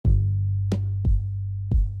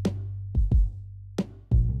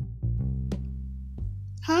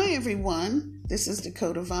Hi everyone, this is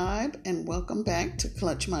Dakota Vibe and welcome back to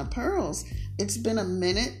Clutch My Pearls. It's been a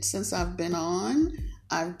minute since I've been on.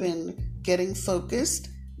 I've been getting focused,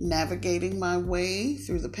 navigating my way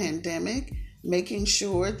through the pandemic, making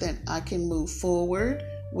sure that I can move forward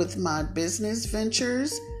with my business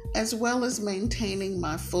ventures as well as maintaining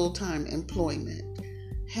my full-time employment.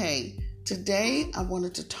 Hey, today I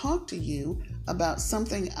wanted to talk to you about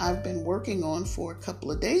something I've been working on for a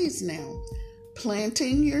couple of days now.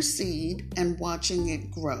 Planting your seed and watching it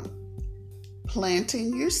grow.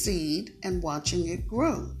 Planting your seed and watching it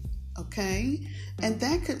grow. Okay? And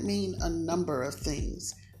that could mean a number of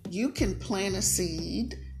things. You can plant a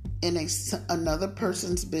seed in another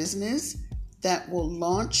person's business that will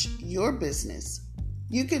launch your business.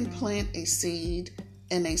 You can plant a seed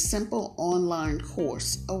in a simple online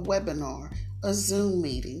course, a webinar, a Zoom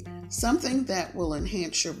meeting, something that will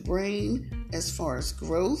enhance your brain as far as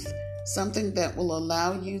growth, something that will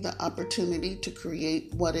allow you the opportunity to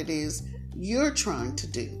create what it is you're trying to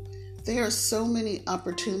do. There are so many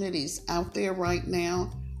opportunities out there right now.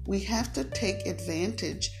 We have to take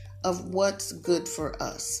advantage of what's good for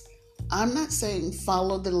us. I'm not saying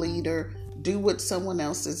follow the leader, do what someone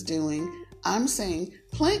else is doing. I'm saying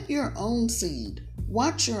plant your own seed.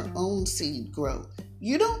 Watch your own seed grow.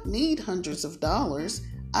 You don't need hundreds of dollars.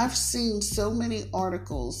 I've seen so many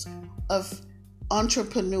articles of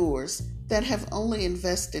entrepreneurs that have only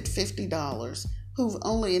invested $50, who've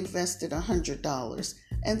only invested $100,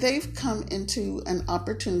 and they've come into an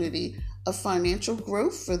opportunity of financial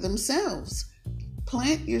growth for themselves.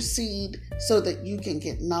 Plant your seed so that you can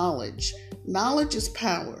get knowledge. Knowledge is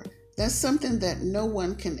power. That's something that no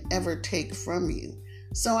one can ever take from you.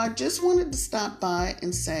 So I just wanted to stop by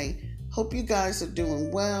and say, hope you guys are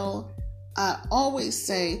doing well. I always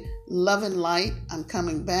say, love and light, I'm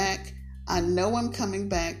coming back. I know I'm coming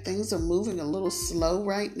back. Things are moving a little slow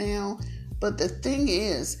right now. But the thing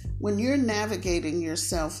is, when you're navigating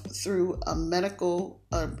yourself through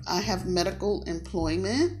I have medical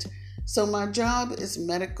employment. So my job is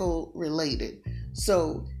medical related.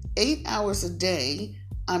 So 8 hours a day,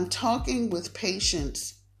 I'm talking with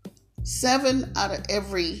patients. 7 out of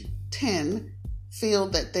every 10 feel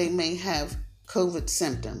that they may have COVID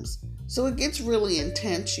symptoms. So it gets really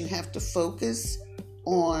intense. You have to focus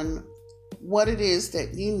on what it is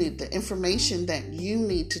that you need, the information that you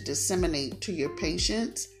need to disseminate to your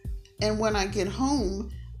patients. And when I get home,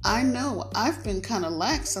 I know I've been kind of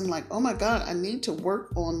lax. I'm like, oh my God, I need to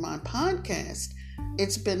work on my podcast.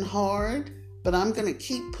 It's been hard, but I'm going to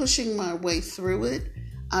keep pushing my way through it.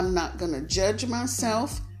 I'm not going to judge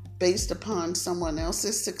myself based upon someone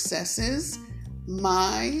else's successes.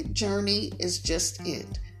 My journey is just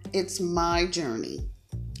it. It's my journey.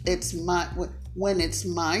 When it's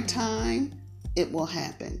my time, it will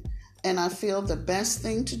happen. And I feel the best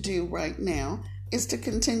thing to do right now is to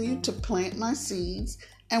continue to plant my seeds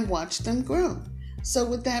and watch them grow. So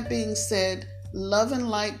with that being said, love and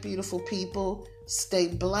light, beautiful people. Stay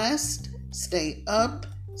blessed, stay up,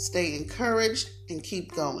 stay encouraged, and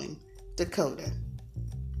keep going. Dakota.